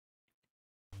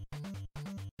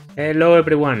Hello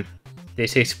everyone,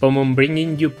 this is Pomon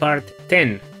bringing you part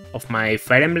 10 of my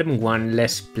Fire Emblem 1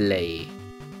 Let's Play.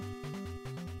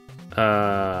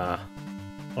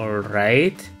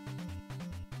 Alright.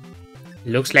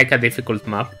 Looks like a difficult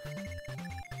map.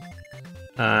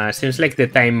 Seems like the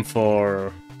time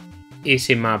for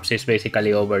easy maps is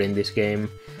basically over in this game.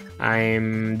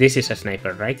 This is a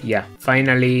sniper, right? Yeah,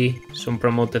 finally some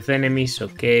promoted enemies,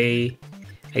 okay.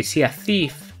 I see a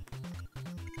thief.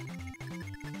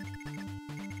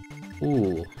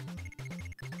 Ooh.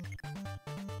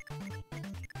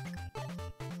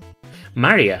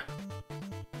 Maria.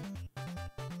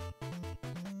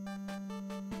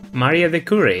 Maria the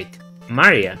Curate.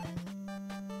 Maria.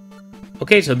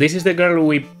 Okay, so this is the girl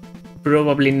we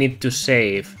probably need to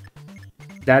save.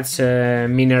 That's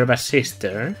Minerva's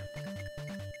sister.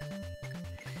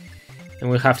 And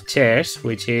we have chests,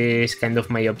 which is kind of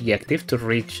my objective, to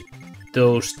reach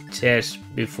those chests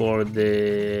before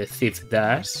the thief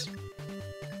does.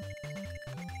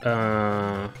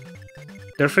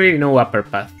 There's really no upper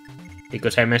path,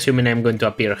 because I'm assuming I'm going to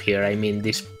appear here. I mean,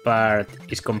 this part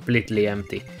is completely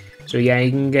empty. So yeah,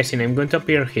 I'm guessing I'm going to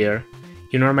appear here.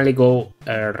 You normally go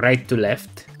right to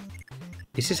left.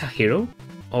 This is a hero?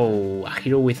 Oh, a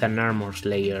hero with an armor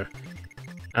slayer.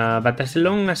 But as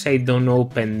long as I don't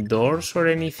open doors or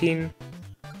anything,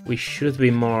 we should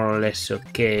be more or less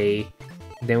okay.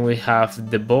 Then we have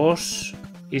the boss,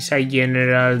 is a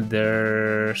general,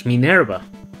 there's Minerva.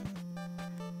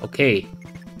 Okay.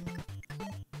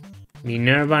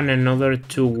 Minerva and another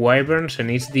 2 wyverns, and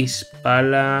is this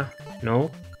Pala?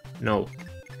 No? No.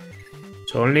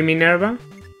 So only Minerva?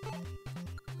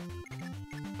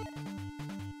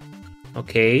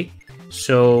 Okay.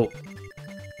 So...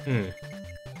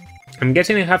 I'm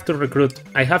guessing I have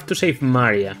to save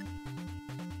Maria.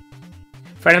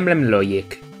 Fire Emblem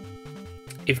logic.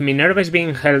 If Minerva is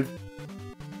being held...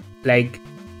 Like...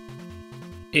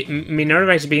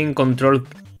 Minerva is being controlled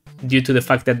due to the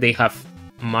fact that they have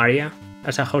Maria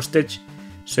as a hostage.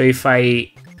 So if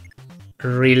I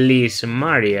release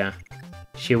Maria,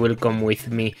 she will come with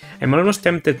me. I'm almost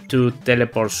tempted to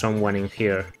teleport someone in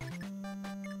here.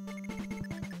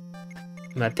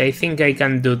 But I think I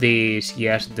can do this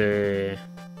just the...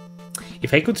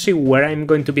 If I could see where I'm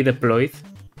going to be deployed...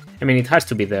 I mean, it has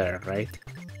to be there, right?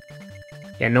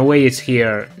 Yeah, no way it's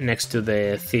here next to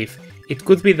the thief. It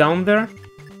could be down there,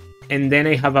 and then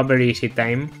I have a very easy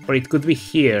time. Or it could be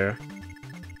here.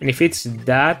 And if it's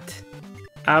that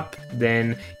up,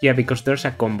 then... Yeah, because there's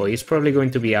a combo. It's probably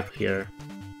going to be up here.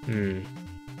 And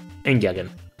Jagen.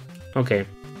 Okay.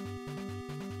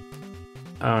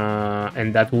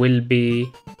 And that will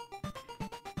be...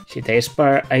 Shit, I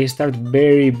start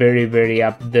very, very, very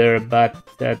up there, but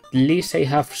at least I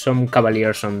have some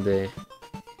cavaliers on the...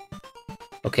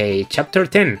 Okay, Chapter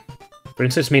 10.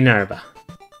 Princess Minerva.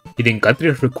 Eating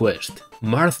Catri's request,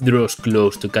 Marth draws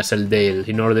close to Castle Dale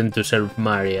in order to serve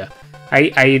Maria.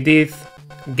 I did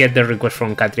get the request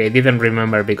from Catri. I didn't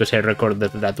remember because I recorded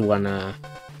that one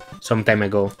some time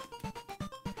ago.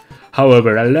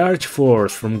 However, a large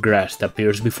force from Grast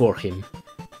appears before him.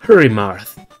 Hurry,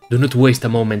 Marth. Do not waste a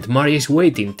moment. Maria is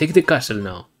waiting. Take the castle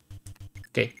now.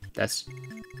 Okay, that's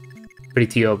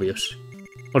pretty obvious.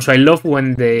 Also, I love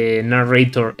when the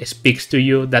narrator speaks to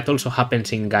you. That also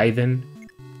happens in Gaiden.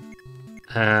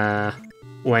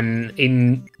 When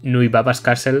in Nuibaba's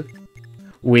castle,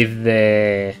 with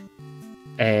the...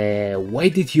 why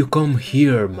did you come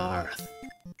here, Marth?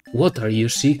 What are you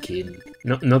seeking?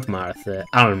 No, not Marth,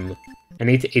 Alm. And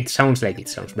it sounds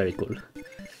very cool.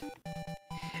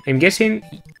 I'm guessing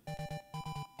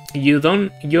you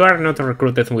are not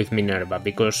recruited with Minerva,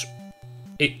 because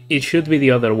it should be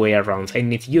the other way around. I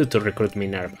need you to recruit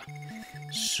Minerva.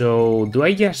 So, do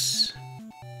I just...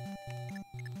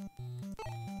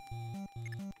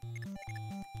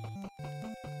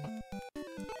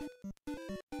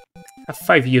 Have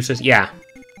 5 uses? Yeah.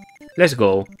 Let's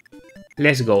go.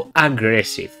 Let's go.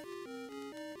 Aggressive.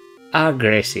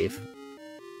 Aggressive.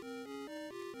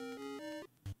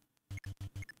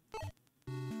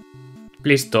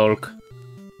 Please talk.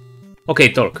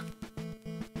 Okay, talk.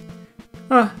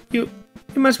 Ah, you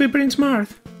must be Prince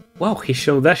Marth. Wow, he's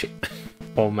so dashing.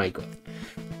 Oh my god.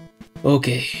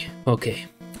 Okay.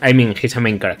 I mean, he's a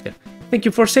main character. Thank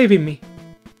you for saving me.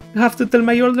 I have to tell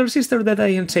my older sister that I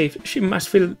am safe. She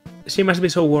must be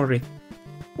so worried.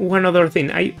 One other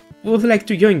thing, I would like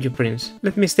to join you, Prince.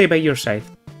 Let me stay by your side.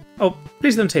 Oh,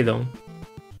 please don't say don't.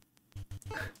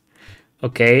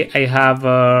 Okay, I have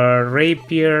a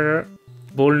rapier,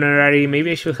 vulnerary.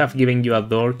 Maybe I should have given you a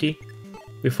door key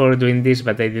before doing this,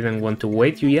 but I didn't want to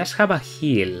wait. You just have a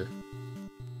heal.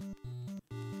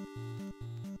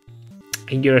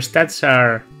 And your stats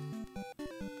are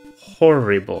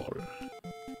horrible.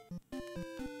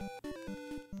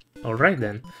 Alright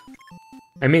then.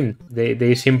 I mean,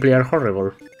 they simply are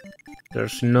horrible.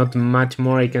 There's not much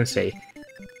more I can say.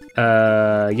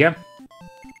 Yeah.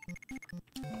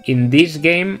 In this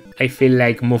game, I feel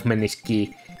like movement is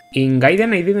key. In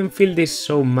Gaiden, I didn't feel this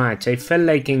so much. I felt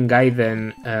like in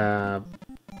Gaiden,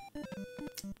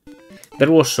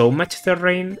 there was so much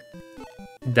terrain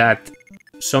that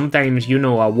sometimes, you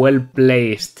know, a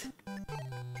well-placed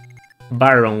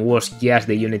Baron was just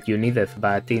the unit you needed,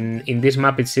 but in this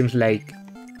map it seems like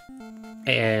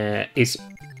it's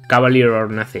Cavalier or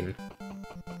nothing.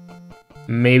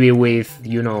 Maybe with,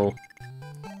 you know,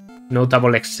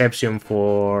 notable exception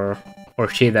for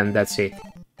Shid, and that's it.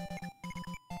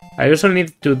 I also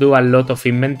need to do a lot of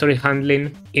inventory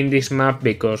handling in this map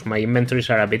because my inventories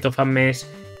are a bit of a mess,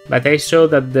 but I saw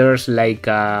that there's like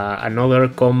another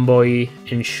convoy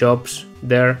in shops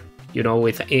there, you know,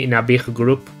 in a big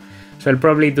group. So I'll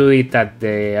probably do it at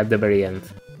the very end,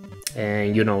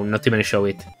 and you know, not even show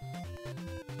it.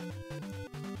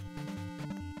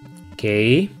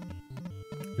 Okay,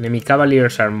 enemy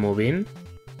cavaliers are moving.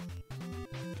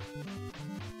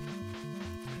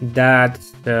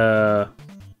 That's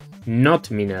not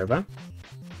Minerva.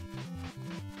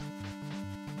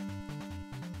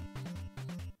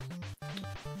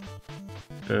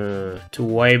 Two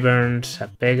wyverns, a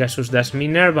Pegasus. Does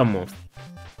Minerva move?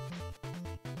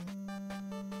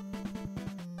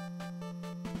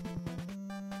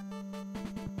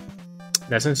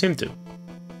 Doesn't seem to.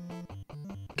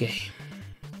 Okay.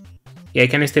 Yeah, I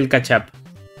can still catch up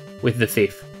with the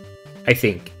thief, I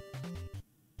think.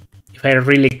 If I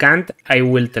really can't, I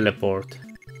will teleport.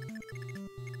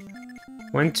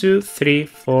 1, 2, 3,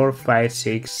 4, 5,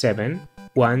 6, 7.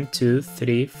 1, 2,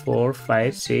 3, 4,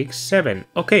 5, 6, 7.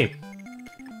 Okay.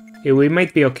 Yeah, we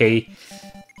might be okay.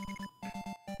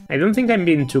 I don't think I'm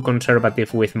being too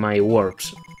conservative with my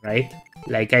warps, right?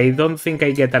 Like, I don't think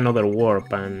I get another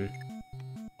warp, and...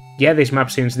 yeah, this map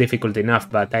seems difficult enough,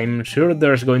 but I'm sure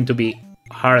there's going to be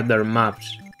harder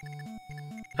maps.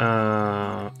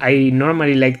 I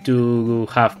normally like to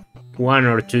have 1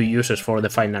 or 2 uses for the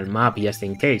final map, just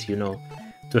in case, you know,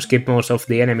 to skip most of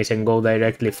the enemies and go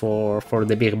directly for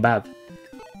the big bad.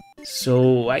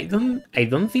 So I don't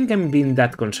think I'm being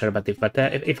that conservative, but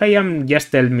if I am,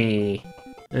 just tell me.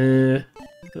 You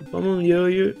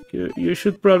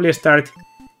should probably start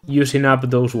using up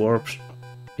those warps,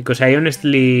 because I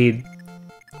honestly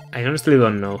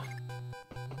don't know.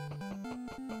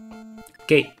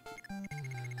 Okay.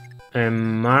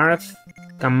 Can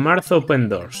Marth open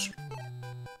doors?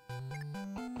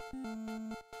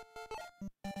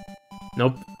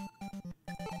 Nope.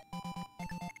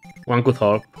 One could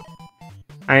hope.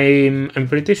 I'm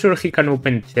pretty sure he can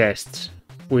open chests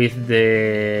with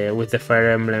the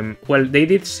Fire Emblem. Well, they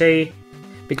did say,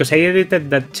 because I edited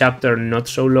that chapter not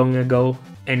so long ago,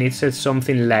 and it said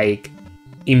something like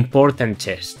important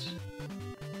chests.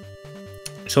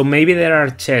 So maybe there are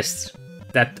chests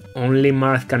that only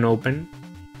Marth can open.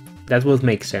 That would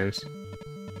make sense.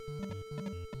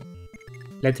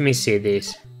 Let me see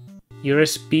this. Your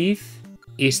speed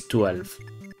is 12.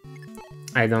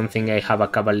 I don't think I have a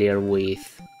Cavalier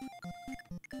with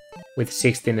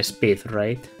 16 speed,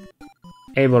 right?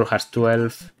 Eivor has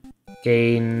 12.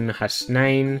 Kain has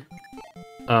 9.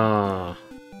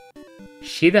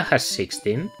 Shida has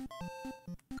 16.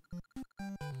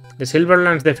 The Silver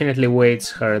Lance definitely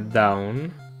weights her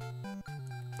down.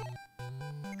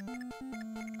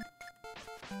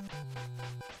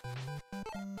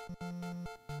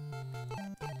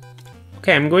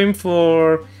 Okay, I'm going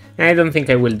for... I don't think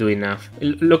I will do enough.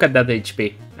 Look at that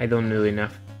HP. I don't do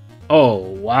enough. Oh,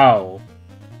 wow.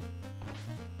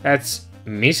 That's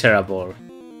miserable.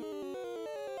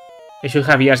 I should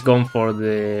have just gone for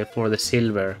the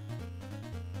silver.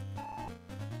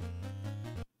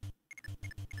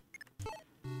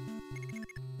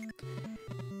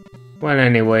 Well,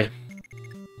 anyway.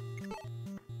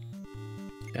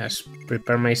 Just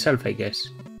prepare myself, I guess.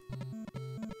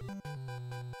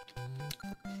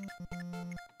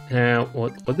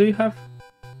 What do you have?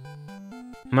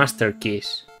 Master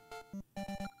keys.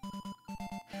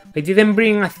 I didn't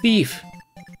bring a thief.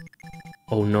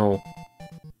 Oh no.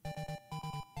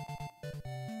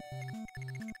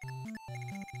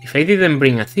 If I didn't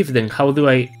bring a thief, then how do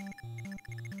I...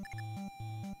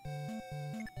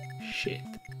 Shit.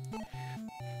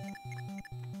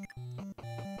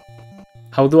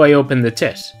 How do I open the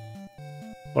chest?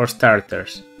 Or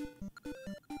starters?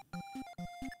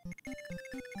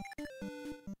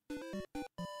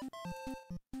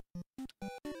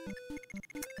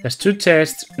 There's 2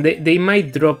 chests. They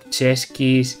might drop chest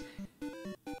keys.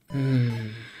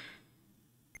 I'm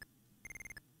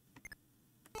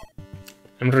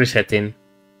resetting.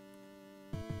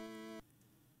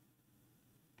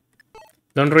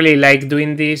 Don't really like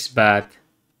doing this, but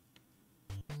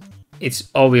it's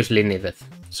obviously needed.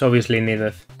 It's obviously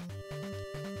needed.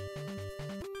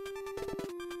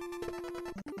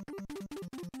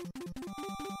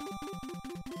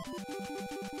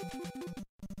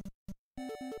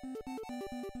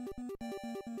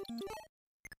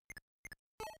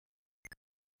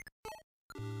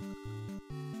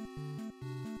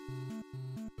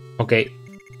 Okay.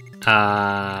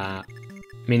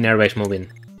 Minerva is moving.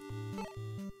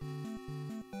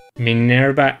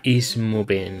 Minerva is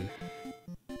moving.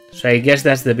 So I guess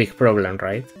that's the big problem,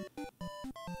 right?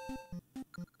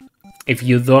 If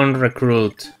you don't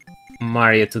recruit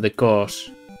Mario to the cause,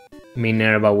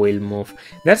 Minerva will move.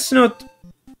 That's not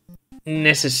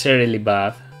necessarily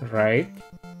bad, right?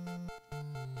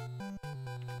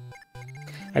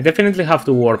 I definitely have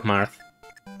to work Marth.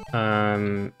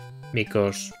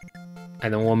 Because I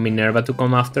don't want Minerva to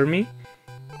come after me.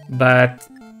 But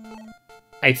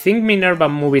I think Minerva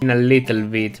moving a little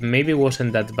bit maybe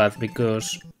wasn't that bad,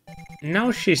 because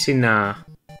now she's in a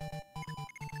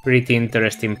pretty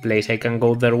interesting place. I can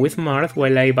go there with Marth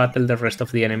while I battle the rest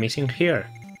of the enemies in here.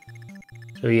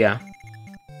 So yeah,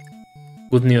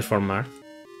 good news for Marth.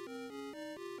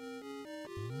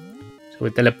 So we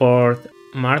teleport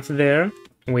Marth there,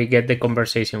 we get the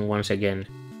conversation once again.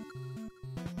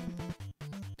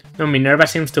 No, Minerva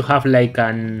seems to have like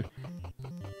an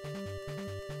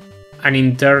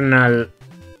internal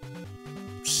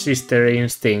sister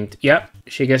instinct. Yeah,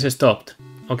 she gets stopped.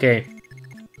 Okay.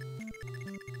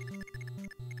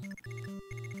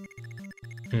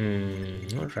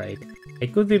 Alright. I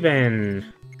could even...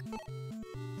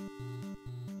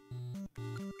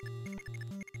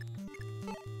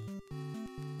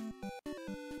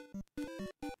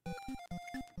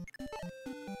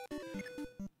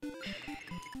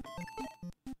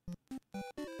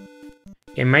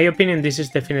 In my opinion, this is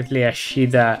definitely a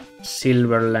Shida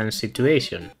Silverland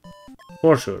situation.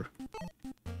 For sure.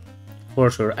 For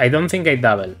sure. I don't think I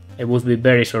double. I would be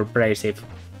very surprised if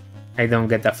I don't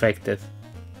get affected.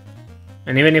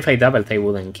 And even if I doubled, I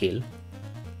wouldn't kill.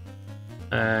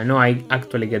 No, I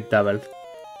actually get doubled.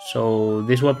 So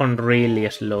this weapon really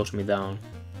slows me down.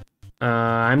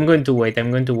 I'm going to wait. I'm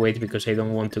going to wait because I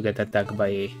don't want to get attacked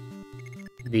by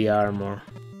the armor.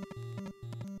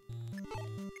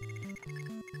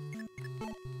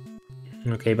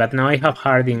 Okay, but now I have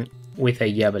Harding with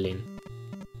a Javelin.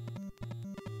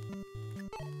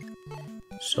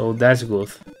 So that's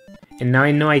good. And now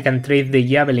I know I can trade the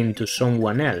Javelin to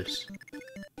someone else.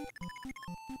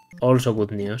 Also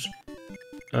good news.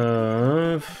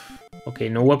 Okay,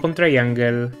 no weapon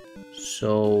triangle.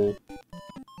 So...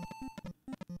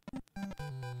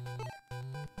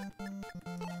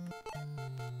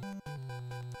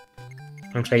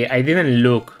 I'm sorry, I didn't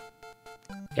look.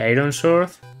 The Iron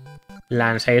Sword.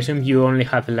 Lance, I assume you only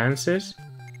have lances.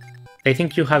 I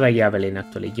think you had a Javelin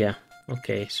actually, yeah.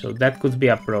 Okay, so that could be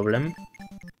a problem.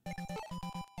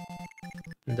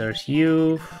 There's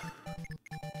you.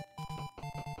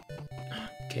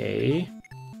 Okay.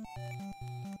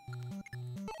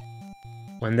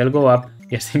 When they'll go up,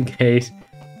 just in case.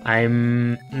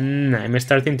 I'm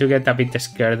starting to get a bit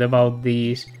scared about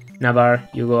these. Navarre,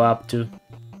 you go up too.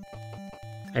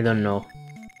 I don't know.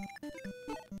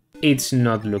 It's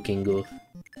not looking good.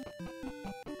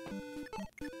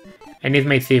 I need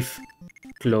my thief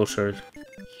closer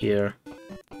here.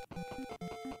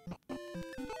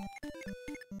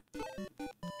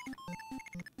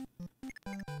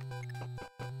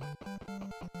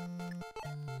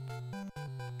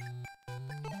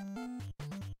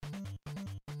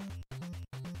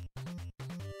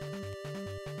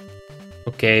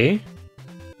 Okay.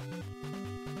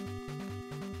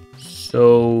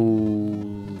 So...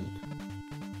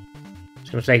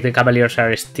 seems like the Cavaliers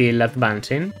are still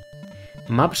advancing.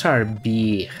 Maps are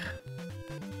big.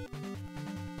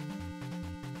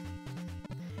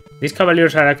 These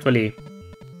Cavaliers are actually...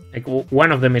 like,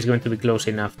 one of them is going to be close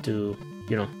enough to,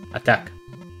 you know, attack.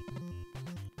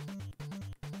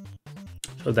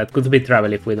 So that could be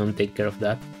trouble if we don't take care of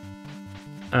that.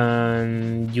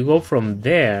 And you go from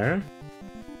there,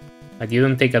 but you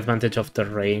don't take advantage of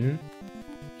terrain.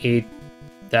 It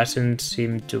doesn't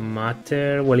seem to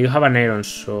matter. Well, you have an iron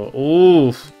sword.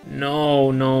 Oof!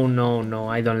 No, no, no, no.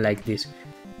 I don't like this.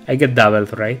 I get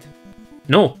doubled, right?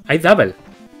 No, I double.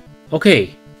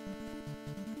 Okay.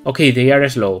 Okay, they are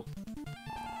slow.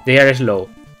 They are slow.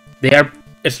 They are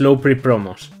slow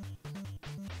pre-promos.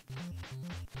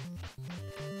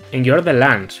 And you're the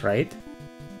lance, right?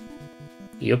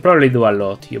 You probably do a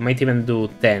lot. You might even do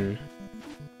 10.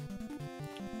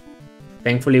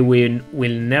 Thankfully, we'll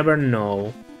never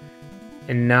know.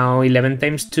 And now 11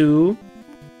 times 2.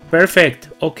 Perfect.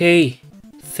 Okay.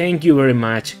 Thank you very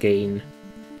much, Kane.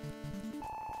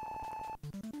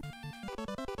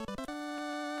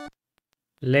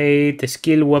 Late,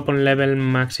 skill, weapon level,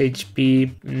 max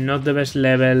HP. Not the best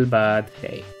level, but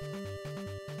hey.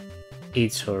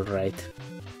 It's alright.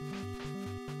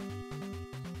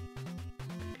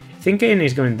 I think Kane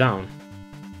is going down.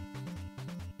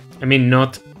 I mean,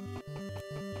 not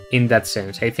in that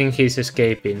sense. I think he's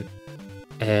escaping.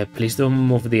 Please don't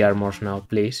move the armors now,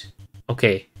 please.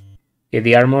 Okay. Yeah,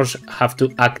 the armors have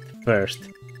to act first.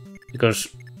 Because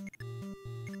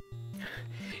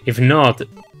if not,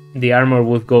 the armor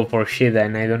would go for Shida,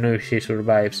 and I don't know if she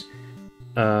survives.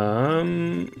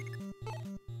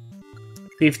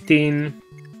 15.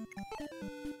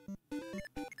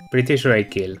 Pretty sure I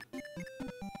kill.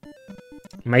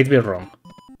 Might be wrong.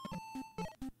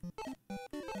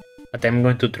 But I'm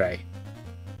going to try.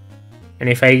 And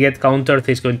if I get countered,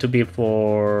 it's going to be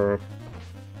for...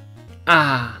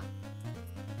 Ah!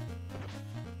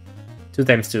 2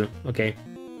 times 2. Okay.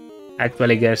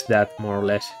 Actually guessed that, more or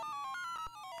less.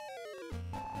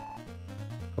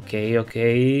 Okay,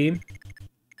 okay.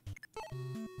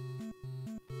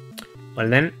 Well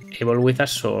then, able with a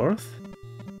sword.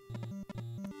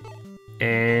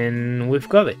 And we've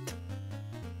got it.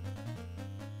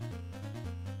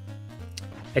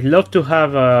 I'd love to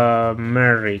have a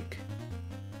Merrick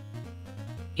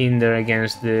in there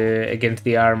against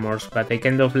the armors, but I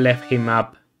kind of left him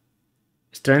up.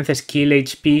 Strength, skill,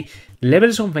 HP.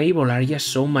 Levels of Mabel are just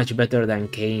so much better than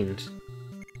Kane's.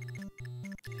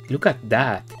 Look at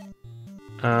that.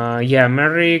 Yeah,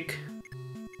 Merrick.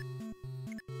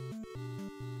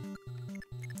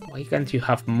 Why can't you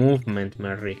have movement,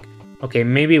 Merrick? Okay,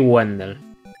 maybe Wendell.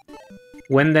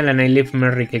 Wendell, and I leave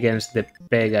Merrick against the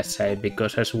Pegasi,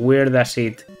 because as weird as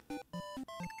it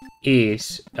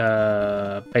is,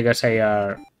 Pegasi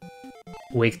are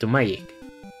weak to magic.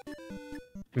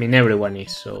 I mean, everyone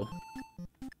is, so...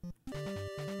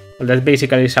 Well, that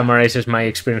basically summarizes my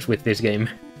experience with this game.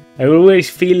 I always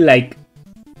feel like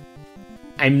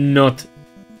I'm not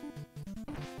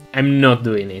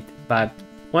doing it, but,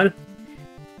 well,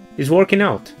 it's working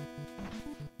out.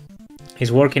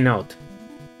 It's working out.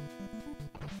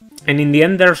 And in the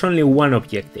end, there's only one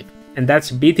objective, and that's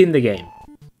beating the game.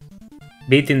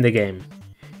 Beating the game.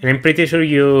 And I'm pretty sure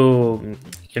you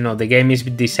know, the game is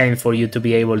designed for you to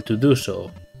be able to do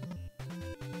so.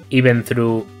 Even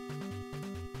through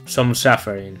some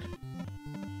suffering.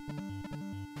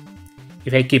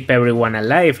 If I keep everyone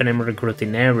alive and I'm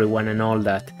recruiting everyone and all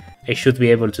that, I should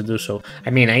be able to do so. I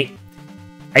mean,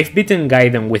 I've beaten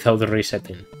Gaiden without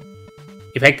resetting.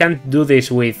 If I can't do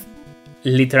this with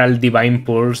literal divine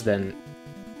pulse, then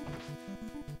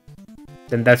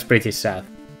that's pretty sad.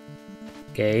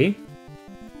 Okay.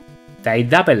 I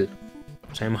double,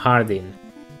 so I'm harding.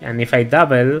 And if I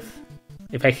double,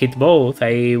 if I hit both,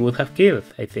 I would have killed,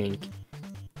 I think.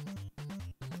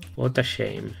 What a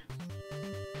shame.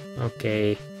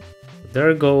 Okay.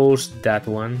 There goes that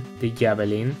one, the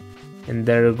javelin. And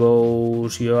there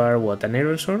goes your, what, an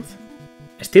iron sword?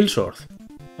 A steel sword.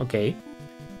 Okay.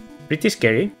 Pretty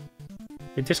scary.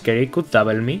 Pretty scary, could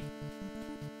double me.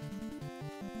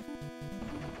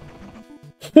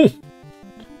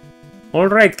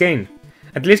 Alright, Kane.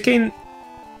 At least Kane...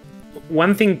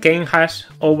 One thing Kane has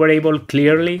over Abel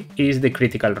clearly is the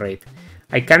critical rate.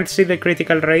 I can't see the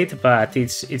critical rate, but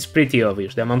it's pretty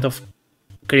obvious. The amount of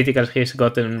criticals he's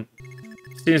gotten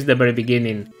since the very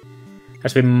beginning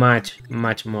has been much,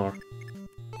 much more.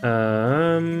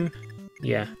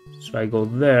 Yeah, so I go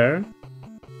there.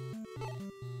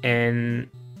 And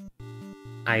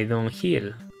I don't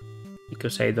heal,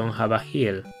 because I don't have a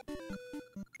heal.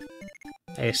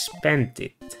 I spent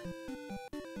it.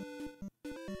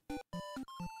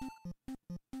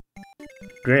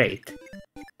 Great.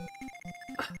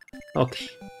 Okay.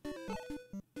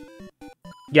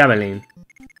 Javelin.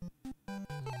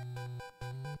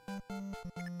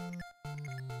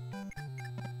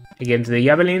 Against the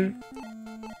Javelin,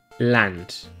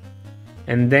 Lance.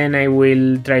 And then I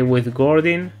will try with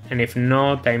Gordon, and if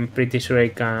not, I'm pretty sure I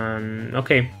can...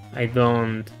 Okay, I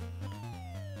don't...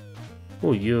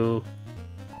 Oh, you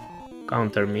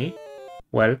counter me.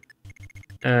 Well,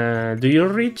 do you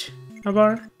reach a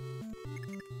bar?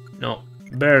 No,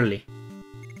 barely.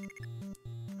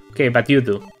 Okay, but you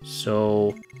do,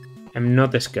 so I'm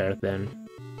not scared then.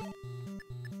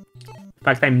 In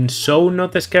fact, I'm so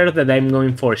not scared that I'm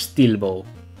going for Steel Bow.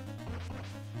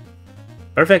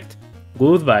 Perfect.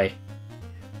 Goodbye.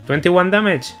 21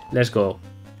 damage? Let's go.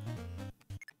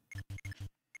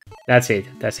 That's it,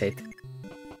 that's it.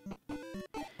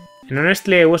 And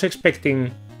honestly, I was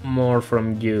expecting more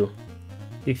from you.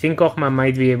 I think Ogma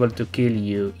might be able to kill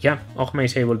you. Yeah, Ogma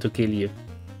is able to kill you.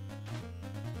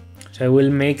 So I will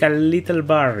make a little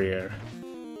barrier.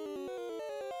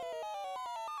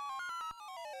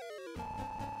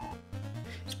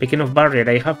 Speaking of barrier,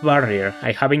 I have barrier.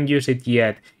 I haven't used it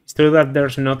yet. It's true that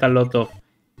there's not a lot of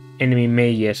enemy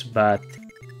mages, but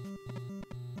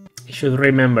I should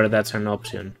remember that's an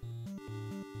option.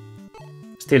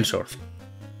 Steel sword.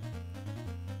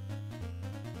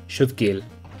 Should kill.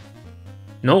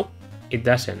 No, it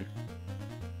doesn't.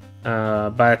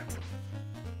 But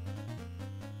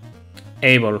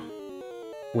Able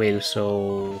will,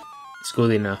 so it's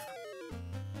good enough.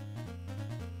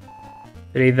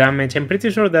 3 damage. I'm pretty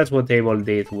sure that's what Able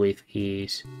did with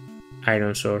his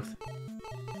Iron Sword.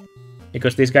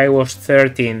 Because this guy was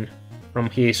 13 from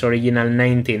his original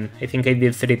 19. I think I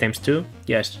did 3 times 2.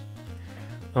 Yes.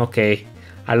 Okay.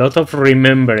 A lot of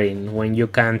remembering when you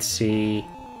can't see.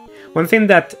 One thing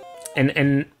that,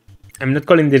 and I'm not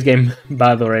calling this game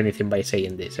bad or anything by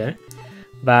saying this,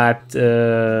 but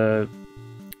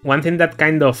one thing that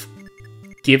kind of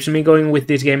keeps me going with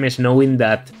this game is knowing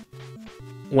that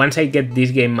once I get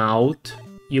this game out,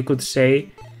 you could say,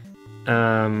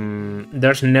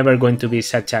 there's never going to be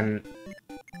such an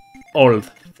old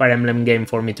Fire Emblem game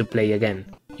for me to play again,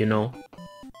 you know?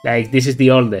 Like, this is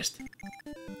the oldest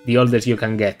you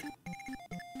can get.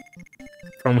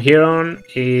 From here on,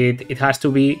 it has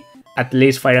to be at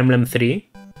least Fire Emblem 3,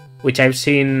 which I've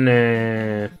seen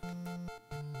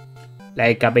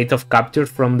like a bit of captures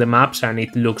from the maps and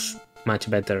it looks much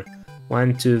better.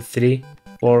 1, 2, 3,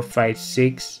 4, 5,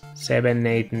 6, 7,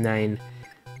 8, 9.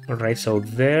 Alright, so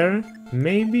there,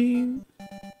 maybe,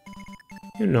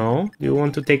 you know, you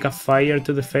want to take a fire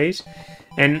to the face.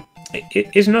 And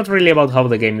it's not really about how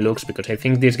the game looks, because I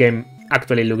think this game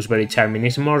actually looks very charming.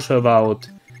 It's more so about,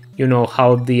 you know,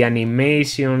 how the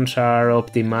animations are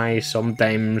optimized.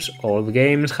 Sometimes old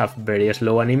games have very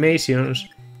slow animations.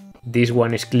 This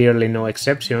one is clearly no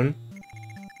exception.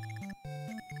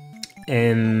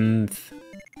 And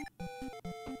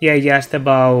yeah, just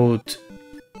about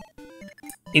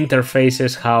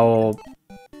interfaces, how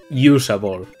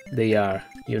usable they are,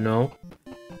 you know?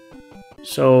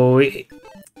 So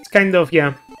it's kind of,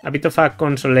 yeah, a bit of a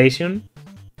consolation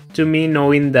to me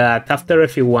knowing that after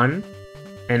FE1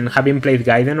 and having played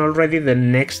Gaiden already, the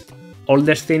next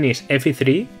oldest thing is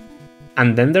FE3,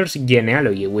 and then there's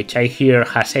Genealogy, which I hear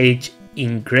has aged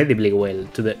incredibly well,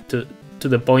 to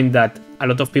the point that a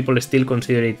lot of people still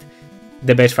consider it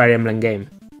the best Fire Emblem game.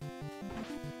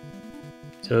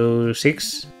 So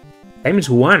 6 times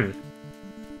 1.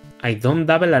 I don't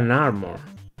double an armor.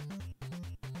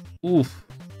 Oof,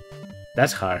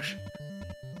 that's harsh.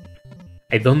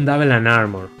 I don't double an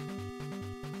armor.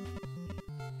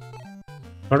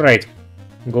 Alright,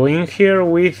 go in here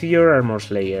with your armor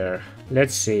slayer.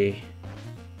 Let's see.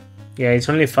 Yeah, it's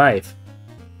only 5.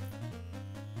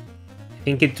 I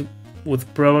think it would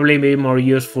probably be more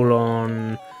useful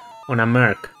on a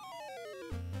merc.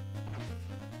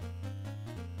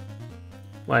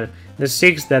 Well, the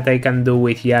 6 that I can do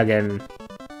with Jagen,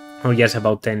 or just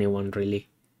about anyone really.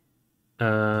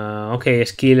 Okay,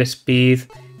 skill, speed.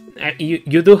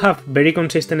 You do have very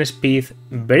consistent speed,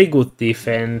 very good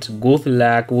defense, good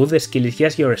luck, good skill. It's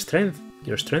just your strength.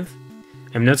 Your strength.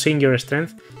 I'm not saying your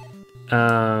strength.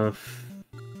 I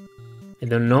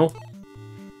don't know.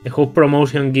 I hope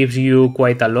promotion gives you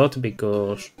quite a lot,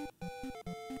 because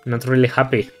I'm not really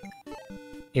happy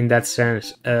in that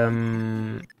sense.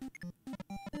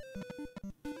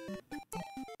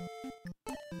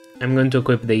 I'm going to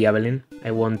equip the Javelin.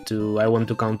 I want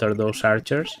to counter those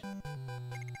archers.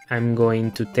 I'm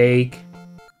going to take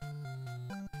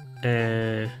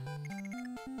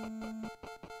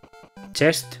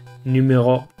chest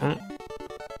numéro 1.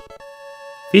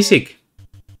 Physic.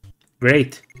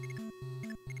 Great.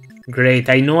 Great.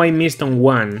 I know I missed on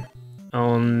 1.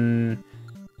 On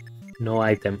no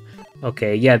item.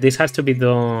 Okay, yeah, this has to be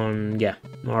done. Yeah,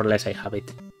 more or less I have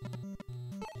it.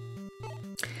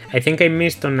 I think I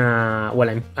missed on a... Well,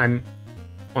 I'm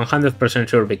 100%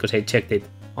 sure, because I checked it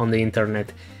on the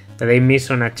internet, that I missed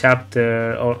on a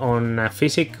chapter, or on a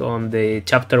physic, on the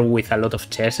chapter with a lot of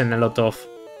chess and a lot of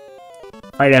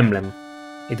Fire Emblem.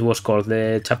 It was called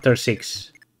the chapter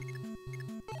 6.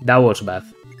 That was bad.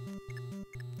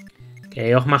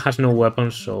 Okay, Ogma has no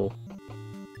weapons, so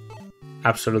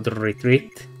absolute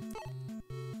retreat.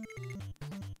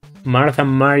 Martha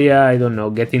and Maria, I don't know,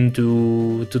 getting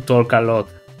to talk a lot.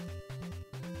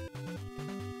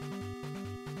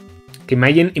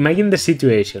 Imagine the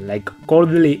situation, like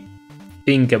coldly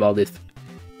think about it.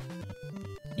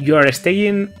 You are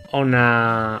staying on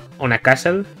a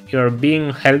castle, you're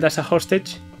being held as a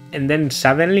hostage, and then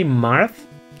suddenly Marth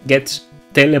gets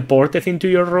teleported into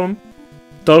your room,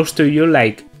 talks to you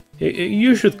like,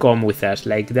 you should come with us,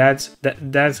 like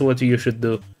that's what you should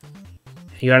do.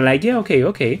 You are like, yeah,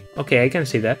 okay, I can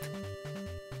see that.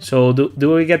 So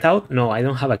do we get out? No, I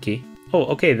don't have a key. Oh,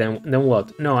 okay, then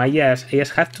what? No, I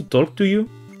just have to talk to you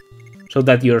so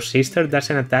that your sister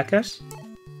doesn't attack us.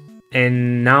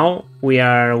 And now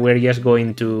we're just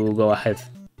going to go ahead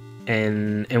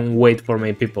and wait for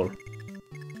my people.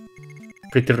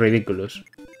 Pretty ridiculous.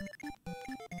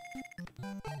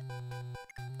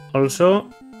 Also,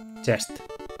 chest.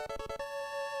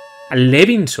 A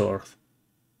Levin sword.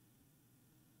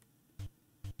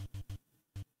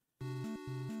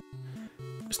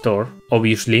 Store,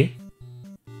 obviously.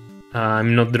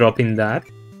 I'm not dropping that.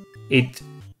 It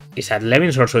is at Levin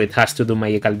sword, so it has to do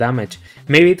magical damage.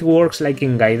 Maybe it works like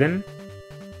in Gaiden.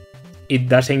 It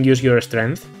doesn't use your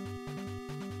strength.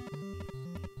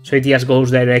 So it just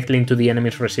goes directly into the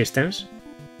enemy's resistance,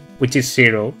 which is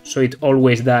 0, so it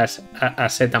always does a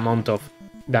set amount of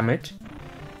damage.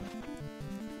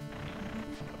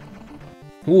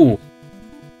 Ooh!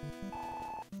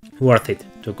 Worth it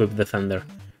to equip the Thunder.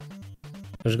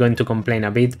 I was going to complain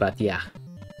a bit, but yeah.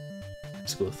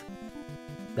 That's good.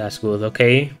 That's good.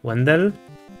 Okay, Wendell.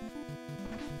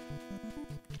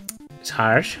 It's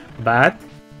harsh, but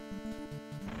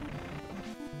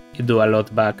you do a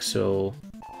lot back, so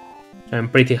I'm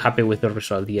pretty happy with the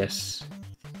result, yes.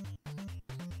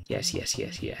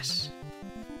 Yes.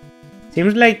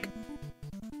 Seems like...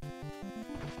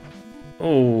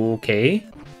 Oh, okay.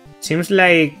 Seems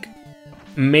like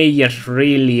mages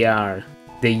really are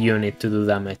the unit to do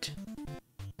damage.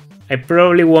 I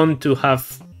probably want to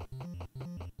have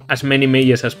as many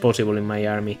mages as possible in my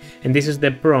army. And this is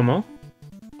the promo.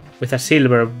 With a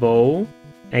silver bow.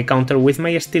 I counter with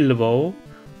my steel bow.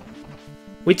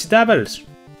 Which doubles.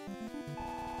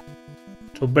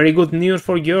 So very good news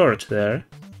for George there.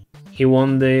 He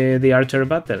won the archer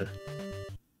battle.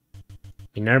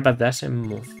 Minerva doesn't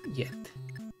move yet.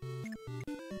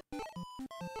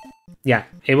 Yeah,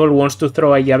 Abel wants to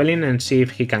throw a javelin and see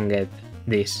if he can get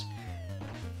this.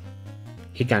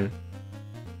 He can.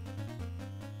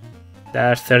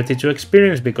 That's 32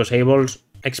 experience because Abel's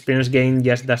experience gain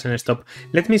just doesn't stop.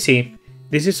 Let me see.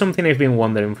 This is something I've been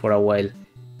wondering for a while.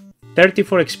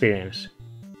 34 experience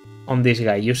on this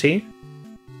guy, you see?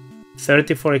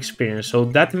 34 experience. So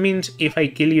that means if I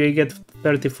kill you, I get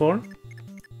 34?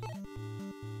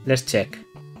 Let's check.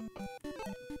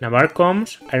 Navarre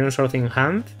comes, Iron Sword in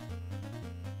hand.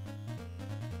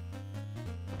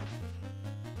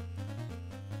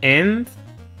 And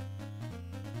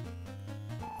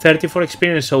 34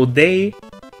 experience, so they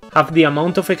have the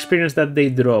amount of experience that they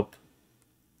drop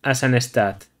as an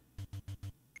stat.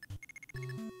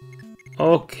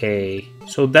 Okay,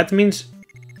 so that means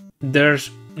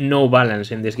there's no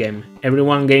balance in this game.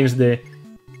 Everyone gains the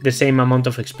same amount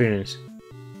of experience.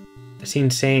 That's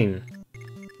insane.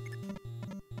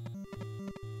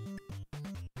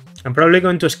 I'm probably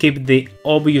going to skip the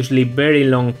obviously very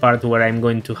long part where I'm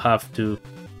going to have to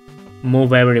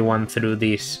move everyone through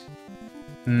this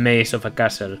maze of a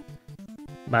castle.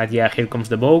 But yeah, here comes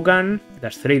the bowgun.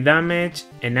 That's 3 damage.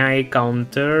 And I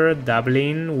counter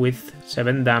doubling with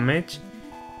 7 damage.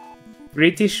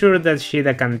 Pretty sure that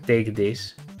Shida can take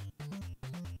this.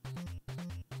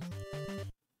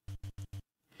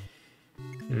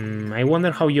 I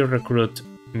wonder how you recruit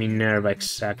Minerva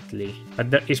exactly.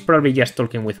 But he's probably just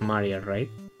talking with Maria, right?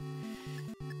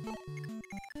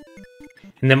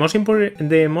 And the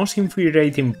most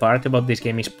infuriating part about this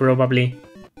game is probably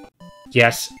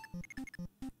just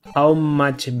how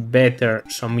much better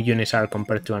some units are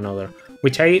compared to another.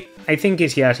 Which I think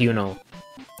is just, you know,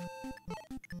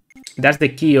 that's the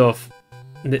key of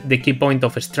the key point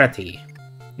of a strategy.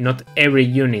 Not every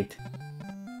unit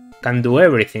can do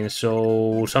everything,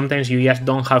 so sometimes you just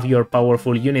don't have your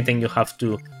powerful unit and you have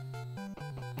to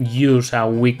use a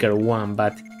weaker one,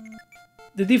 but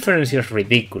the difference is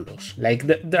ridiculous. Like,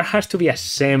 there has to be a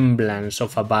semblance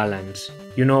of a balance.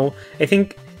 You know, I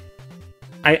think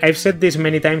I've said this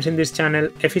many times in this channel,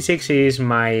 FE6 is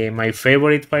my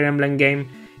favorite Fire Emblem game,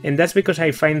 and that's because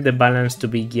I find the balance to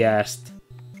be just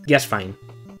fine.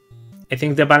 I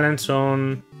think the balance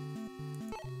on...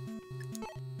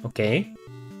 Okay.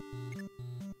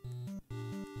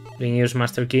 Being used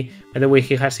Master Key. By the way,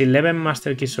 he has 11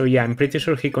 Master Keys, so yeah, I'm pretty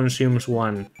sure he consumes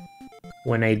one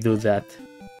when I do that.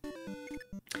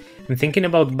 I'm thinking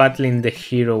about battling the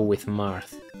hero with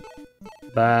Marth,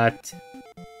 but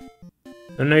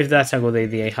Don't know if that's a good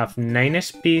idea. I have 9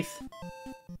 speed.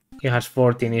 He has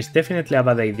 14. It's definitely a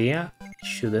bad idea.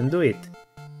 Shouldn't do it.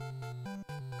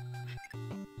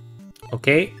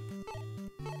 Okay.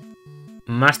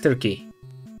 Master key.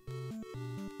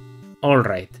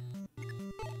 Alright.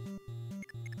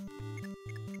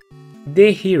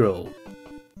 The hero.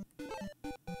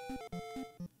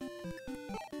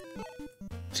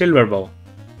 Silver bow.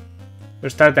 We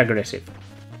start aggressive.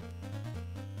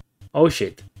 Oh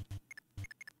shit.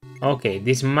 Okay,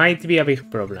 this might be a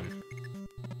big problem.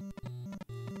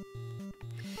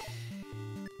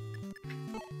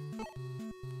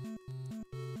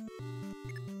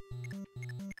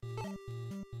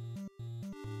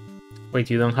 Wait,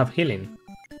 you don't have healing?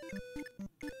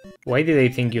 Why did I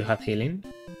think you had healing?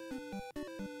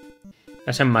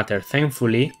 Doesn't matter.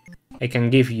 Thankfully, I can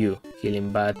give you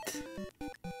healing, but...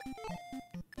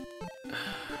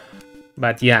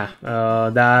 But yeah,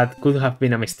 that could have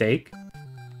been a mistake.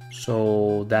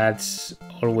 So that's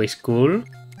always cool.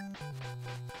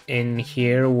 And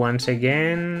here, once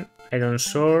again, Iron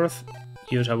Sword,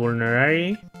 use a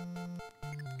vulnerary.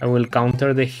 I will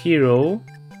counter the hero.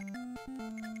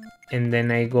 And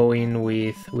then I go in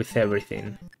with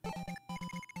everything.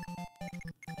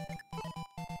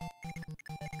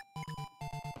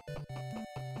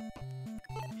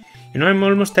 You know, I'm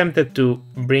almost tempted to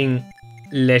bring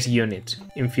less units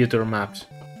in future maps.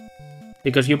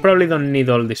 Because you probably don't need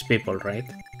all these people, right?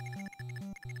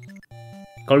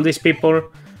 All these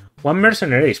people... One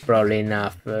mercenary is probably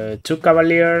enough. 2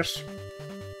 cavaliers.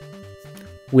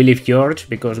 We leave George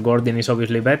because Gordon is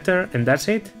obviously better. And that's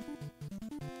it.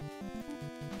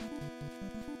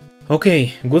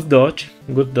 Okay, good dodge.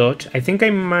 Good dodge. I think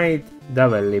I might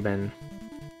double even.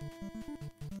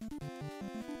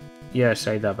 Yes,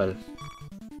 I double.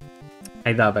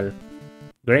 I double.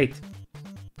 Great.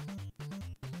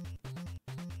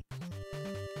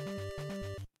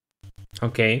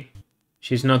 Okay.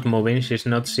 She's not moving, she's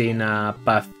not seeing a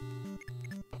path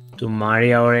to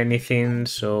Maria or anything,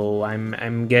 so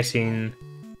I'm guessing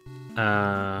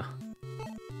okay,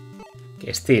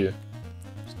 still,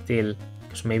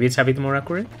 because maybe it's a bit more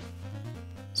accurate.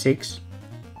 6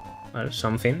 or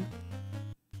something.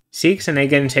 6 and I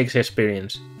gain 6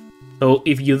 experience. So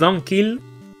if you don't kill,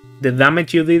 the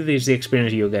damage you did is the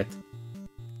experience you get.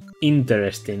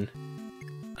 Interesting.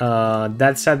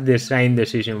 That's a design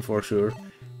decision for sure.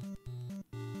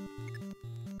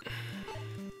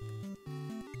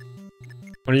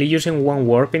 Only using 1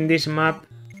 warp in this map,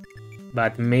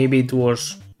 but maybe it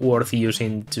was worth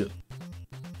using 2.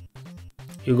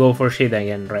 You go for shit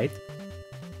again, right?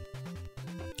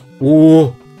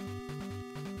 Ooh!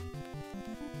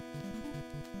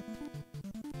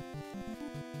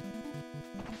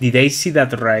 Did I see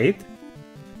that right?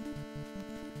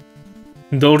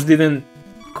 Those didn't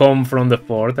come from the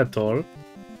fort at all.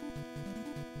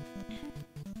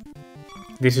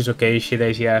 This is okay, shit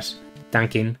is just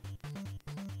tanking.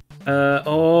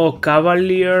 Oh,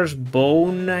 Cavaliers, Bow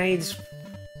Knights.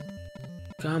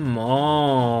 Come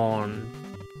on.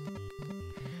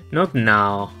 Not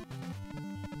now.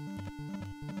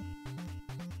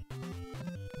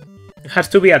 It has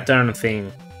to be a turn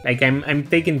thing. Like, I'm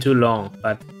taking too long,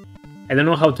 but I don't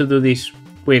know how to do this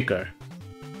quicker.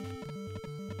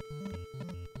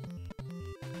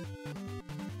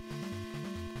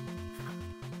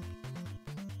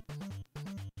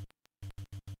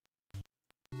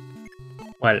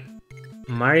 Well,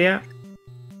 Maria,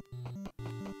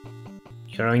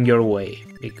 you're on your way,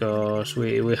 because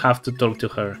we have to talk to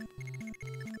her.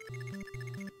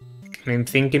 I'm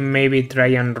thinking maybe try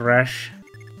and rush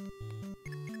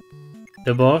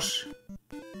the boss.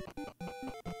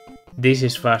 This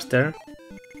is faster.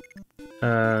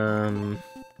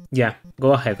 Yeah,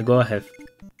 go ahead, go ahead.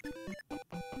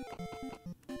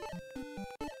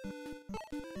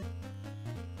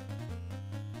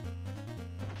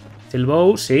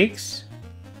 Bow 6.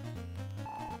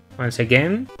 Once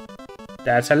again,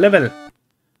 that's a level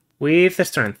with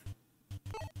strength.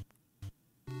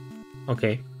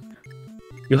 Okay.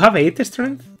 You have 8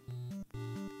 strength?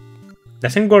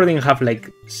 Doesn't Gordon have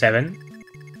like 7?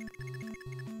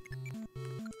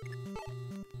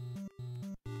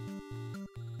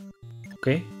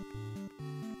 Okay.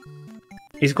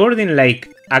 Is Gordon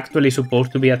like actually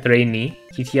supposed to be a trainee?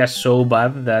 He's just so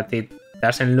bad that it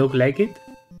doesn't look like it?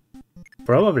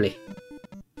 Probably.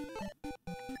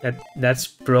 That's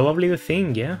probably the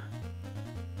thing, yeah.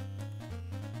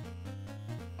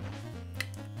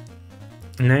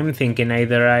 And I'm thinking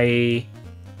either I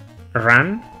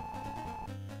run.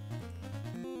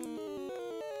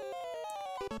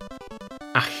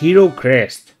 A hero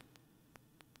crest.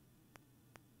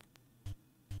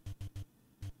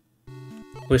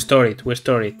 We store it, we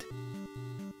store it.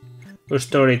 We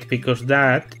store it because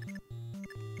that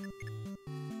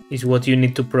is what you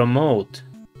need to promote.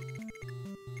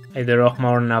 Either Ogma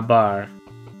or Nabar.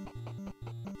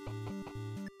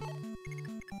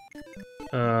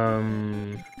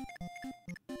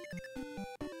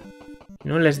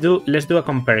 No, let's do a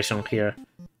comparison here.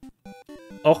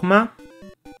 Ogma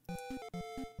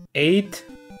 8,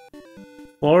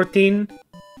 14,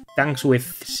 tanks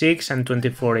with 6 and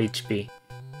 24 HP.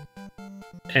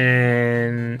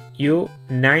 And you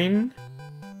 9,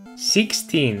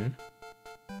 16,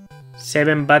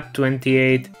 7 but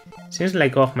 28. Seems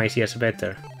like Ogma is just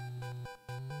better.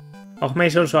 Ogma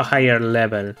is also a higher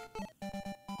level.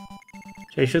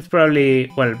 So you should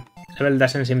probably... Well, level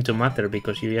doesn't seem to matter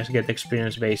because you just get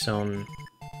experience based on...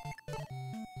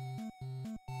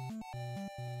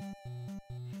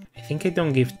 I think I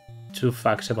don't give two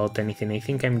fucks about anything. I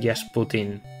think I'm just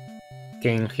putting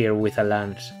Kane here with a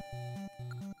lance.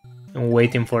 And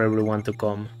waiting for everyone to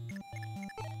come.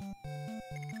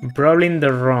 I'm probably in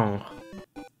the wrong.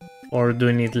 Or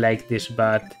doing it like this,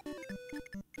 but...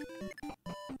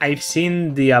 I've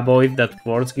seen the avoid that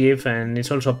wards give, and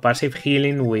it's also passive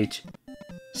healing, which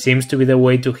seems to be the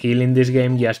way to heal in this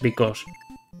game just because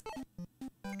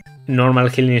normal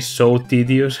healing is so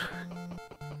tedious.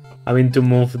 Having to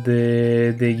move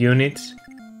the units.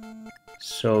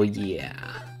 So yeah.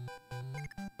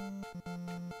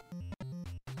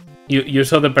 You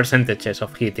saw the percentages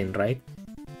of hitting, right?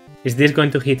 Is this going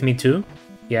to hit me too?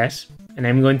 Yes. And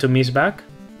I'm going to miss back?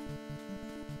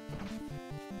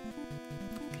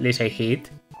 At least I hit.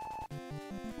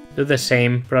 Do the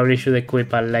same. Probably should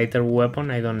equip a lighter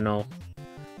weapon. I don't know.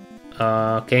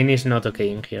 Kane is not okay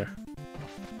in here.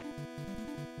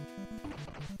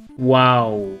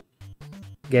 Wow.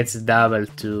 Gets double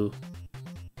too.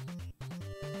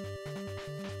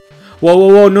 Whoa, whoa,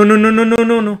 whoa. No, no, no, no, no,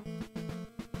 no, no.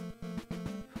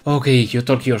 Okay, you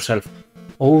talk yourself.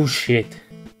 Oh shit.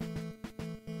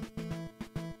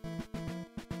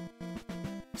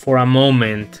 For a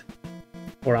moment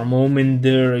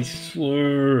there, I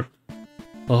swear.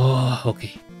 Oh,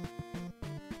 okay.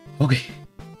 Okay.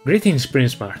 Greetings,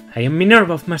 Prince Mart. I am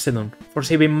Minerva of Macedon. For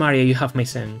saving Maria, you have my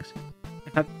thanks. I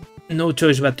had no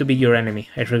choice but to be your enemy.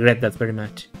 I regret that very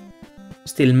much.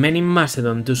 Still, many in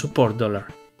Macedon do support Dollar,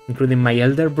 including my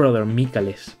elder brother,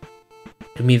 Michaelis.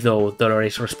 To me, though, Dollar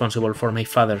is responsible for my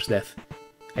father's death.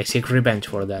 I seek revenge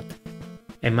for that.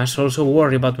 I must also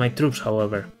worry about my troops,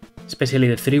 however. Especially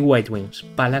the 3 White Wings,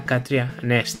 Pala, Catria,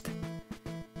 and Est.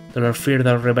 Dollar feared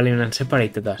our rebellion and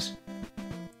separated us.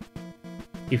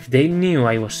 If they knew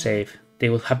I was safe, they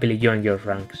would happily join your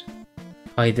ranks.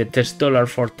 I detest Dollar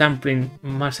for trampling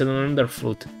Macedon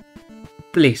underfoot.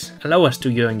 Please, allow us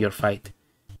to join your fight.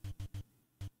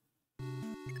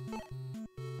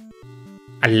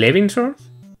 A Levin sword?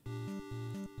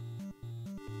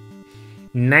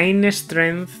 9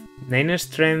 strength,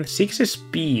 6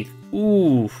 speed.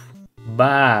 Oof.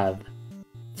 Bad.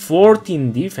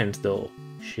 14 defense though.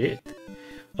 Shit.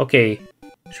 Okay,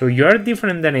 so you are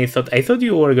different than I thought. I thought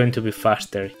you were going to be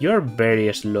faster. You're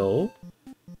very slow.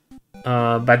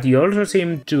 But you also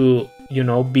seem to, you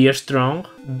know, be strong,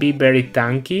 be very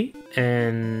tanky,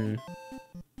 and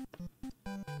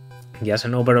just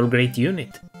an overall great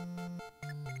unit.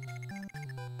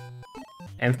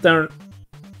 End turn.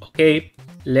 Okay,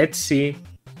 let's see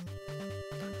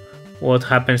what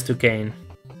happens to Kane.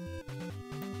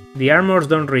 The armors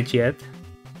don't reach yet.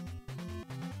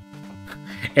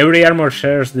 Every armor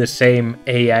shares the same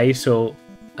AI, so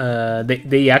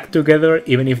they act together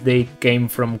even if they came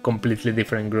from completely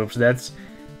different groups. That's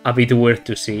a bit weird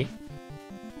to see.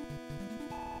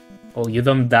 Oh, you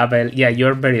don't double. Yeah,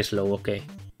 you're very slow, okay.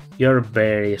 You're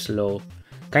very slow.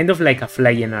 Kind of like a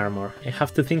flying armor. I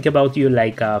have to think about you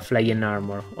like a flying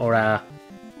armor or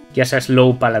just a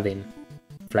slow paladin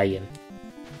flying.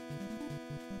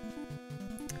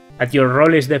 But your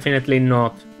role is definitely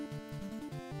not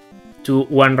to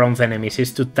one-round enemies, it's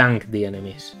to tank the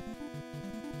enemies.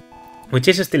 Which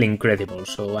is still incredible,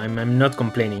 so I'm not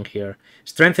complaining here.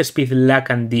 Strength, speed,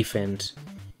 luck, and defense.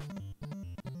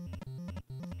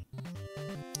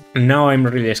 Now I'm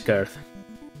really scared.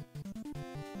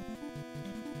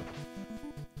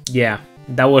 Yeah,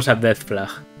 that was a death flag.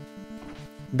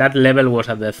 That level was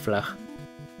a death flag.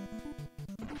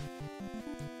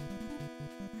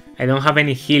 I don't have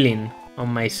any healing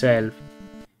on myself.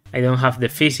 I don't have the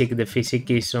physic. The physic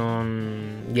is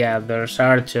on... Yeah, there's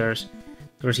archers.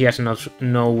 There's just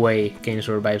no way Kane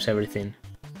survives everything.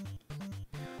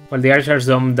 Well, the archers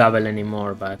don't double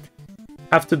anymore, but...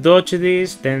 Have to dodge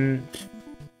this, then...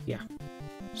 Yeah,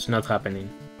 it's not happening.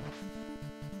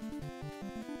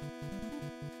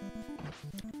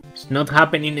 not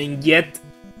happening, and yet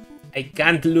I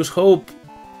can't lose hope.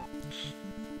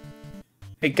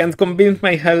 I can't convince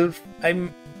myself.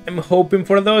 I'm hoping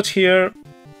for a dodge here.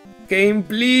 Game,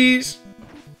 please.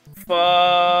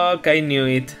 Fuck, I knew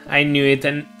it. I knew it,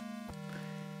 and...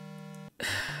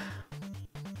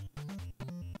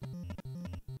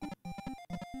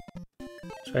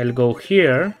 So I'll go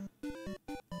here.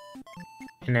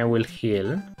 And I will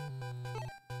heal.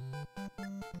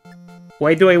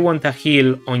 Why do I want a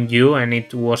heal on you and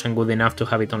it wasn't good enough to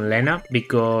have it on Lena?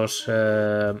 Because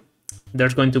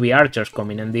there's going to be archers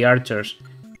coming, and the archers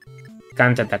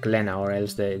can't attack Lena, or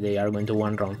else they are going to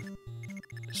one round.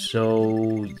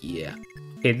 So yeah,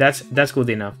 okay, that's good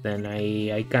enough. Then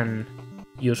I can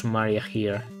use Maria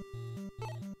here.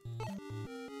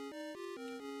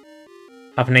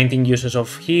 I have 19 uses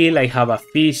of heal. I have a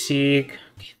physic.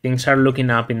 Okay, things are looking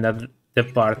up in that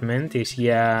department. It's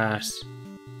just,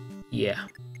 yeah,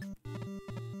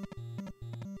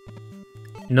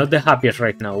 not the happiest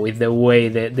right now with the way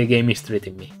the game is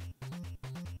treating me.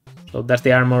 So does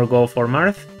the armor go for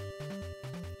Marth?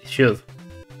 It should.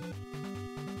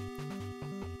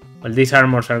 Well, these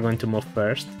armors are going to move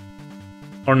first.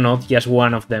 Or not, just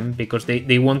one of them, because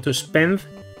they want to spend...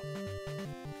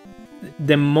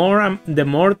 The more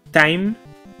time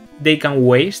they can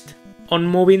waste on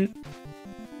moving,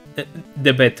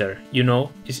 the better, you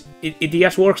know? It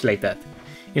just works like that.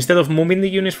 Instead of moving the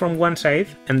units from one side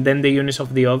and then the units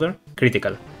of the other,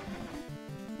 critical.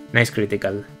 Nice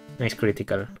critical. Nice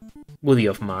critical. Goodie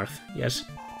of Marth. Yes.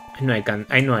 I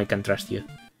know I can trust you.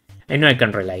 I know I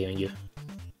can rely on you.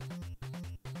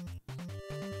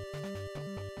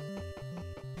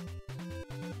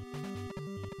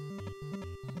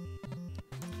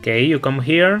 Okay, you come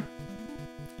here.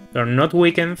 You're not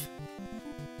weakened.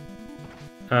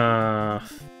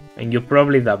 And you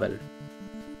probably double.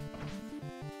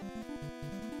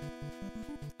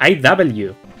 I double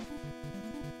you.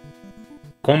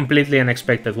 Completely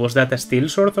unexpected. Was that a steel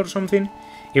sword or something?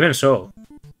 Even so.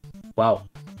 Wow.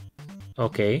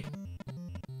 Okay.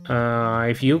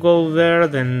 If you go there,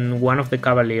 then one of the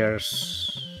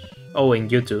cavaliers... Oh,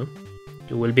 and you too.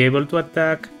 You will be able to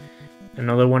attack.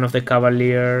 Another one of the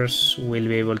cavaliers will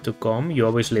be able to come. You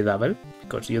obviously double,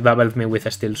 because you doubled me with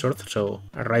a steel sword, so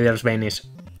a Rider's Bane is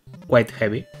quite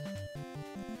heavy.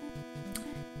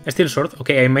 A steel sword?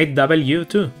 Okay, I might double you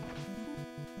too.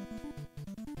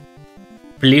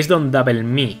 Please don't double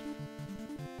me.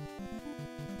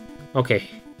 Okay.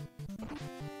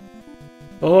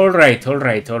 Alright.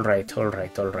 Okay.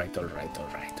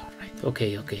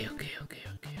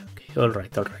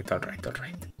 Alright.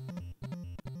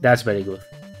 That's very good.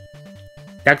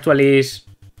 It actually is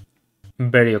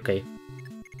very okay.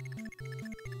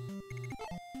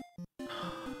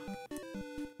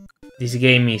 This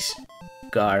game is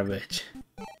garbage.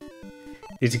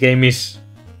 This game is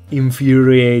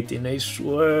infuriating, I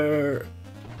swear.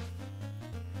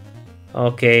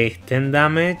 Okay, 10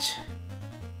 damage.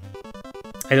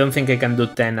 I don't think I can do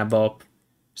 10 above.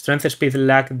 Strength, speed,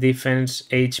 luck, defense,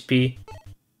 HP.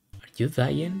 Are you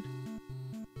dying?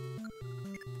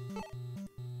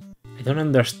 I don't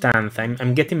understand.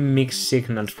 I'm getting mixed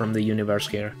signals from the universe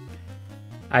here.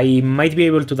 I might be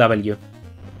able to double you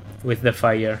with the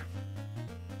fire.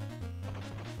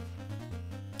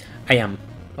 I am.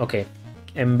 Okay.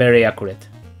 I'm very accurate.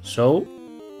 So,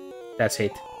 that's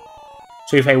it.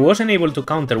 So if I wasn't able to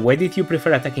counter, why did you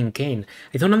prefer attacking Kane?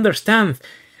 I don't understand.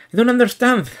 I don't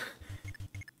understand.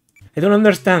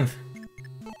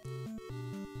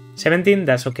 17?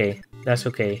 That's okay. That's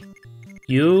okay.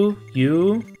 You.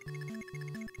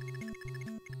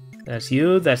 That's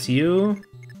you.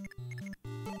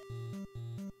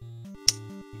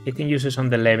 18 uses on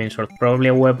the Levin sword. Probably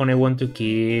a weapon I want to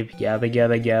keep.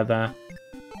 Yada.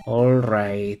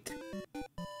 Alright.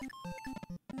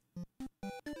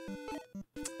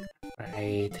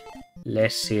 Right.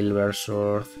 Less silver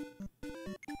sword.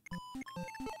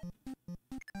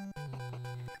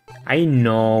 I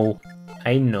know.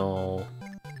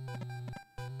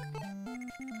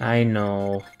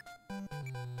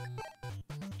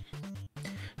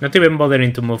 Not even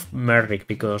bothering to move Merrick,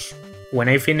 because when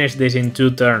I finish this in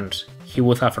 2 turns, he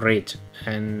would have reached.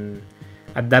 And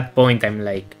at that point, I'm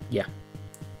like, yeah.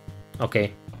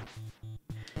 Okay.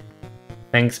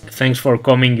 Thanks for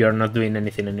coming, you're not doing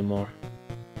anything anymore.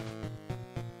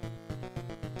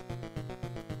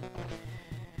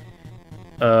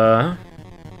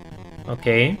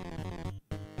 Okay.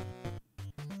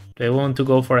 Do I want to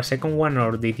go for a second one,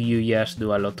 or did you just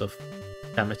do a lot of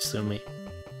damage to me?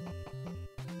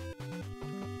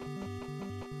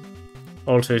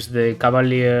 Also, is the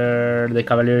Cavalier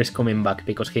is coming back,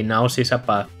 because he now sees a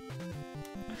path.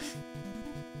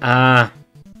 Ah.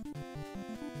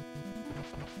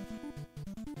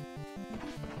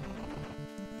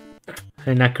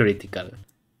 And a critical.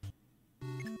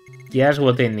 Just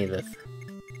what I needed.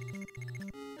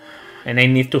 And I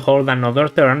need to hold another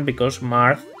turn because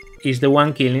Marth is the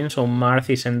one killing, so Marth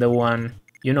isn't the one,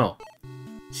 you know,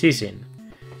 seizing.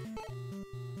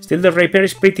 Still, the rapier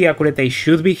is pretty accurate. I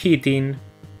should be hitting.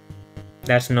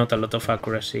 That's not a lot of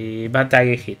accuracy, but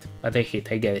I hit. I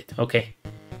get it. Okay.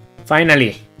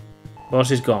 Finally,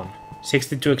 boss is gone.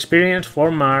 62 experience for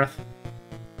Marth.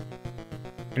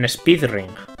 And a speed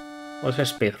ring. What's a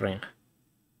speed ring?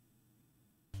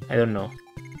 I don't know.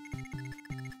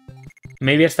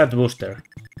 Maybe a stat booster.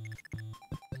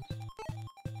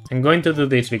 I'm going to do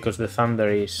this because the thunder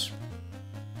is...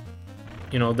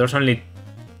 You know, there's only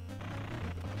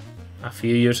a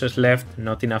few uses left.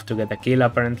 Not enough to get a kill,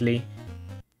 apparently.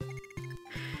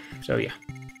 So yeah.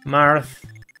 Marth.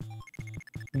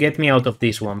 Get me out of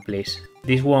this one, please.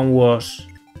 This one was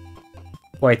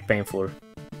quite painful.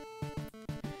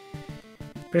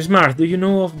 Prince Marth, do you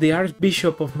know of the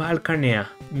Archbishop of Malcarnea,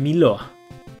 Milo?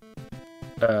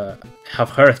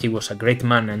 Have heard he was a great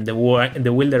man and the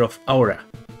wielder of Aura,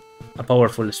 a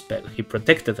powerful spell. He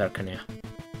protected Arcanea.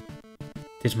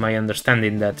 It is my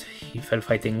understanding that he fell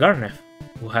fighting Garneth,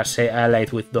 who has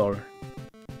allied with Dor.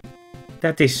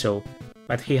 That is so,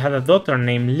 but he had a daughter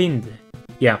named Linde.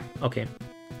 Yeah, okay.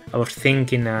 I was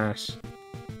thinking as...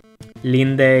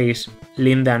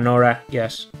 Linde and Aura,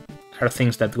 yes, are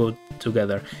things that go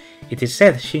together. It is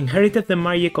said she inherited the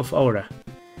magic of Aura.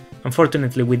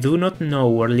 Unfortunately, we do not know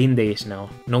where Linde is now.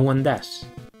 No one does.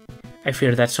 I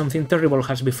fear that something terrible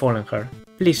has befallen her.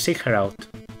 Please seek her out.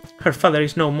 Her father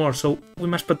is no more, so we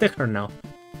must protect her now,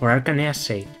 for Arcanea's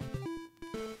sake.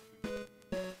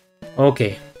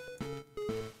 Okay.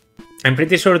 I'm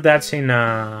pretty sure that's in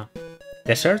a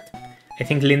desert. I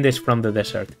think Linde is from the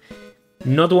desert.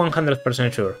 Not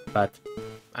 100% sure, but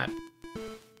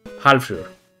half sure.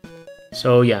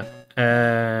 So yeah,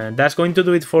 that's going to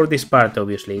do it for this part,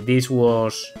 obviously. This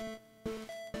was...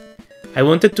 I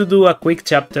wanted to do a quick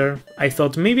chapter. I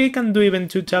thought maybe I can do even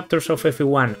 2 chapters of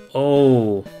FE1.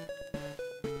 Oh.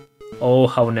 Oh,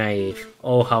 how naive.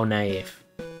 Oh, how naive.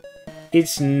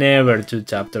 It's never 2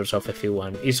 chapters of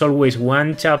FE1. It's always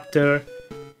 1 chapter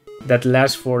that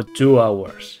lasts for 2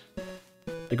 hours.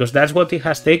 Because that's what it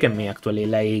has taken me, actually.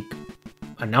 Like,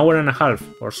 an hour and a half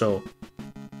or so.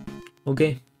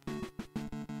 Okay.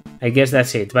 I guess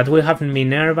that's it. But we have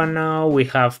Minerva now. We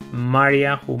have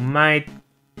Maria, who might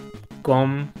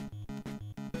come.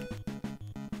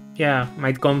 Yeah,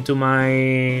 might come to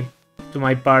my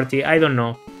party. I don't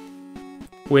know.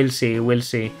 We'll see. We'll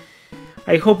see.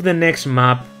 I hope the next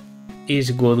map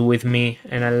is good with me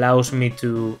and allows me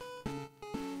to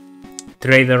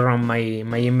trade around my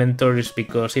inventories,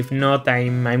 because if not,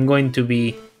 I'm going to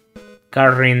be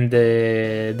carrying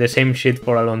the same shit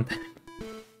for a long time.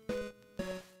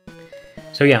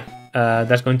 So yeah,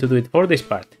 that's going to do it for this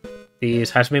part.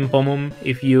 This has been Pomum.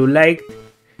 If you liked,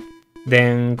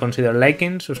 then consider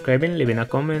liking, subscribing, leaving a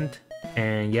comment,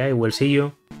 and yeah, I will see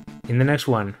you in the next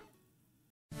one.